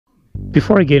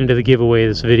Before I get into the giveaway of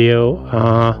this video,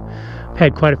 I've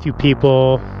had quite a few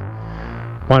people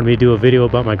wanted me to do a video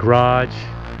about my garage,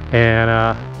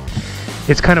 and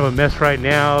it's kind of a mess right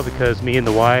now because me and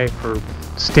the wife are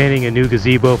standing a new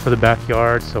gazebo for the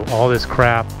backyard, so all this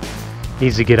crap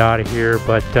needs to get out of here.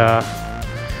 But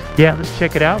yeah, let's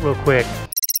check it out real quick.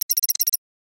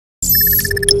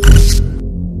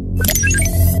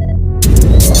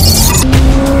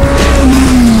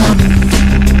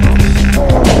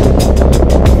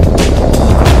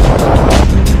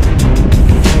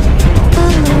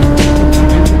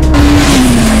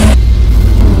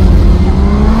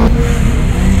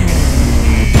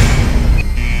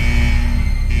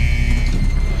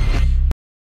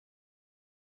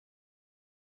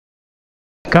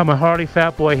 Got my Harley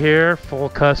Fat Boy here, full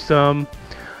custom.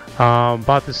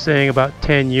 Bought this thing about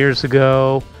 10 years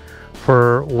ago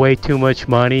for way too much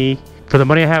money. For the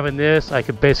money I have in this, I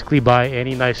could basically buy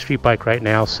any nice street bike right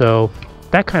now, so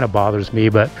that kind of bothers me,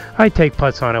 but I take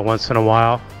putts on it once in a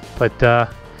while. But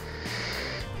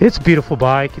it's a beautiful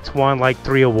bike. It's won like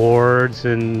 3 awards,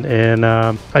 and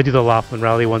I do the Laughlin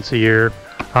Rally once a year.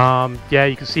 Yeah,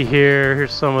 you can see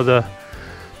here's some of the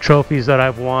trophies that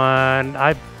I've won.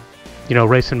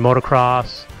 Racing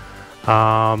motocross,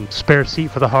 spare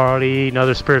seat for the Harley,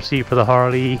 another spare seat for the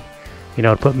Harley,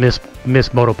 to put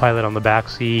Miss Moto Pilot on the back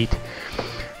seat.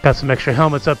 Got some extra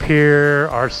helmets up here,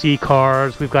 RC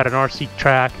cars. We've got an RC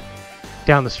track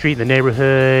down the street in the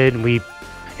neighborhood, and we,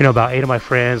 about 8 of my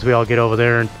friends, we all get over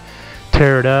there and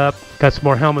tear it up. Got some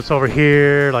more helmets over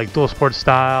here, like dual sport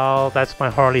style. That's my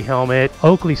Harley helmet.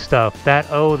 Oakley stuff,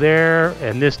 that O there,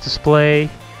 and this display,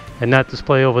 and that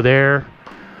display over there.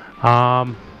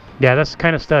 Yeah, that's the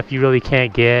kind of stuff you really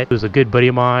can't get. It was a good buddy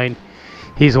of mine.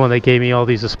 He's the one that gave me all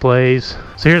these displays.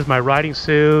 So here's my riding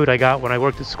suit I got when I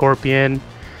worked at Scorpion.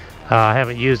 I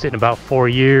haven't used it in about 4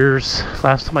 years.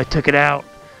 Last time I took it out,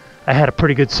 I had a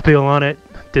pretty good spill on it.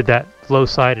 Did that low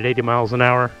side at 80 miles an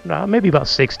hour, maybe about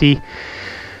 60.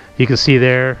 You can see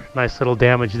there, nice little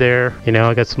damage there.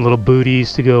 I got some little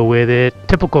booties to go with it.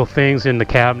 Typical things in the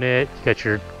cabinet. You got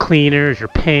your cleaners, your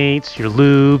paints, your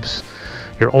lubes,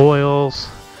 your oils,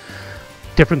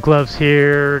 different gloves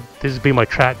here. This would be my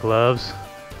track gloves,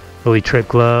 really trick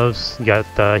gloves. You got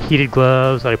the heated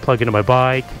gloves that I plug into my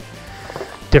bike,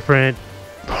 different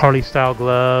Harley style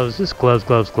gloves, just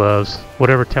gloves,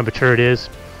 whatever temperature it is.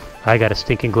 I got a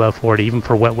stinking glove for it, even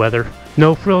for wet weather.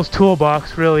 No frills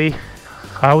toolbox, really.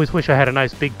 I always wish I had a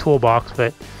nice big toolbox,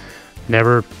 but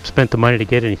never spent the money to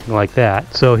get anything like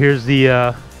that. So here's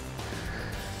the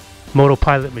Moto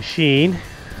Pilot machine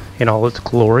in all its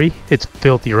glory. It's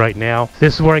filthy right now.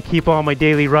 This is where I keep all my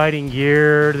daily riding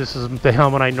gear. This is the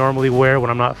helmet I normally wear when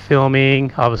I'm not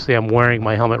filming. Obviously I'm wearing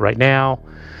my helmet right now.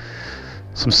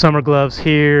 Some summer gloves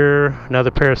here, another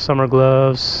pair of summer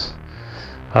gloves.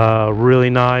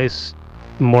 Really nice,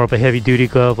 more of a heavy duty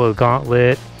glove with a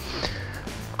gauntlet.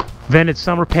 Vented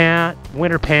summer pant,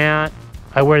 winter pant.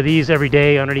 I wear these every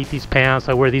day underneath these pants.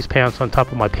 I wear these pants on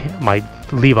top of my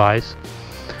Levi's.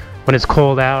 When it's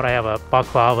cold out, I have a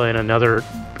balaclava and another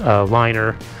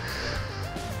liner.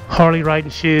 Harley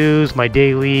riding shoes, my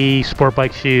daily sport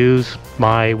bike shoes,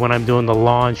 when I'm doing the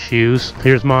lawn shoes.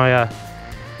 Here's my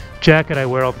jacket I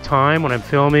wear all the time when I'm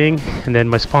filming. And then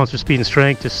my sponsor, Speed and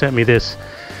Strength, just sent me this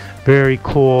very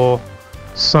cool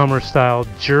summer style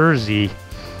jersey.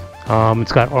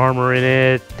 It's got armor in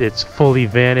it. It's fully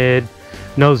vented.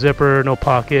 No zipper, no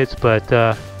pockets,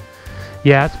 but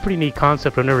yeah, it's a pretty neat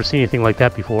concept. I've never seen anything like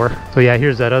that before. So yeah,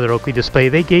 here's that other Oakley display.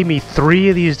 They gave me 3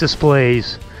 of these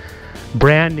displays,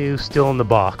 brand new, still in the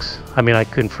box. I mean, I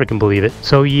couldn't freaking believe it.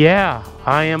 So yeah,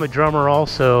 I am a drummer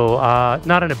also.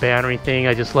 Not in a band or anything.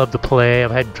 I just love to play.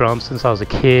 I've had drums since I was a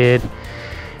kid.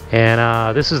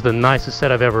 And this is the nicest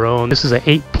set I've ever owned. This is an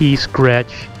 8-piece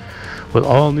Gretsch with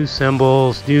all new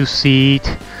cymbals, new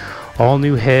seat, all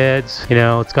new heads.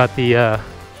 It's got the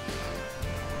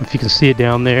if you can see it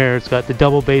down there, it's got the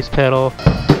double bass pedal.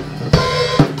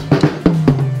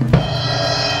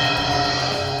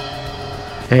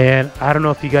 And I don't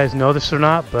know if you guys know this or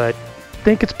not, but I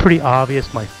think it's pretty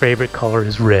obvious my favorite color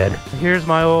is red. Here's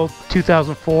my old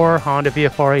 2004 Honda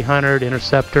VFR 800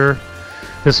 Interceptor.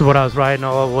 This is what I was riding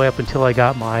all the way up until I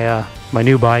got my my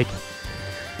new bike.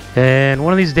 And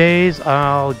one of these days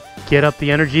I'll get up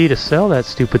the energy to sell that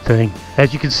stupid thing.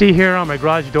 As you can see here on my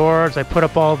garage doors, I put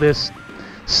up all this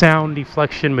sound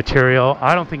deflection material.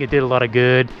 I don't think it did a lot of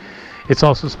good. It's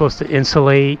also supposed to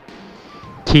insulate,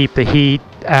 keep the heat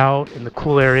out and the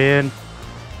cool air in.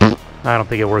 I don't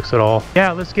think it works at all.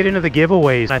 Yeah, let's get into the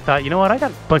giveaways. I thought, I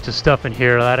got a bunch of stuff in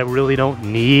here that I really don't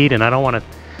need, and I don't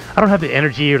have the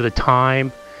energy or the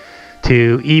time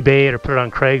to eBay it or put it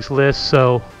on Craigslist,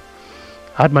 so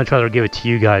I'd much rather give it to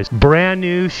you guys. Brand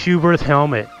new Schuberth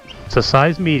helmet. It's a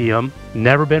size medium,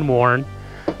 never been worn.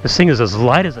 This thing is as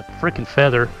light as a freaking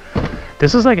feather.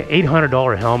 This is like an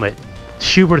 $800 helmet.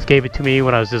 Schuberth gave it to me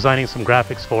when I was designing some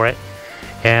graphics for it,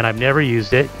 and I've never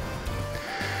used it.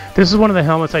 This is one of the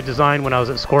helmets I designed when I was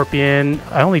at Scorpion.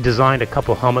 I only designed a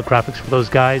couple helmet graphics for those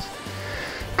guys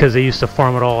because they used to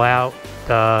farm it all out.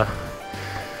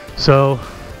 So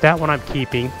that one I'm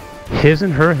keeping. His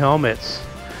and her helmets.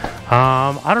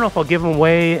 I don't know if I'll give them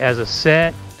away as a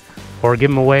set or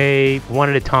give them away one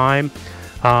at a time.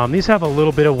 These have a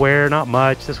little bit of wear, not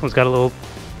much. This one's got a little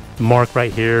mark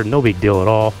right here, no big deal at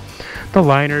all. The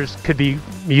liners could be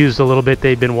used a little bit.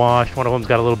 They've been washed. One of them's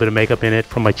got a little bit of makeup in it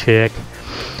from my chick,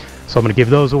 so I'm gonna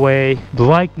give those away.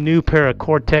 Like new pair of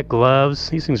Cortec gloves.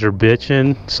 These things are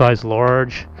bitchin', size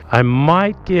large. I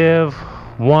might give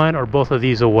one or both of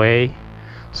these away,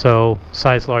 so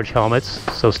size large helmets,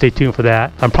 so stay tuned for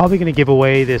that. I'm probably gonna give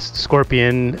away this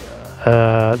Scorpion,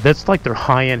 that's like their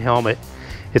high-end helmet.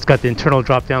 It's got the internal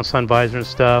drop-down sun visor and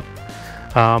stuff.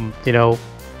 You know,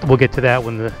 we'll get to that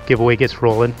when the giveaway gets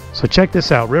rolling. So check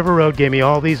this out. River Road gave me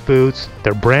all these boots.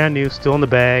 They're brand new, still in the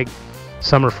bag.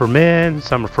 Some are for men,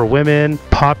 some are for women.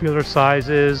 Popular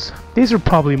sizes. These are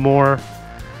probably more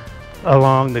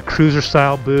along the cruiser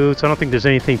style boots. I don't think there's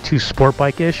anything too sport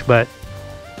bike-ish, but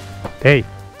hey,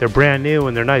 they're brand new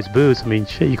and they're nice boots. I mean,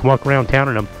 shit, you can walk around town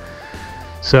in them.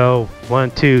 So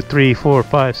 1, 2, 3, 4,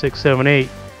 5, 6, 7, 8.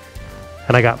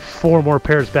 And I got 4 more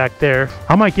pairs back there.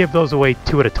 I might give those away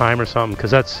 2 at a time or something,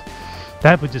 because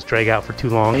that would just drag out for too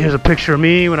long. Here's a picture of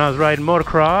me when I was riding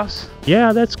motocross.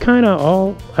 Yeah, that's kind of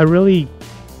all I really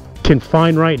can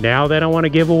find right now that I want to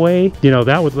give away. You know,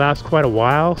 that would last quite a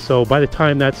while, so by the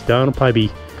time that's done, I'll probably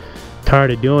be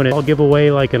tired of doing it. I'll give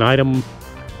away like an item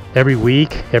every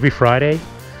week, every Friday.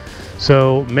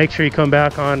 So make sure you come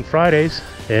back on Fridays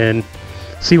and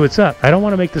see what's up. I don't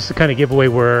want to make this the kind of giveaway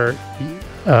where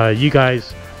you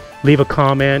guys leave a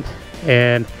comment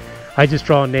and I just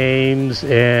draw names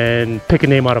and pick a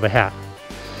name out of a hat.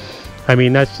 I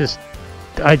mean, I just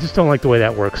don't like the way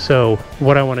that works. So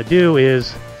what I want to do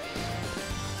is,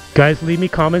 guys, leave me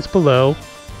comments below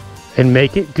and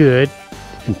make it good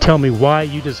and tell me why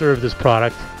you deserve this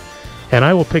product, and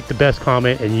I will pick the best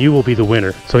comment and you will be the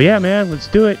winner. So yeah, man, let's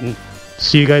do it, and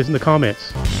see you guys in the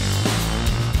comments.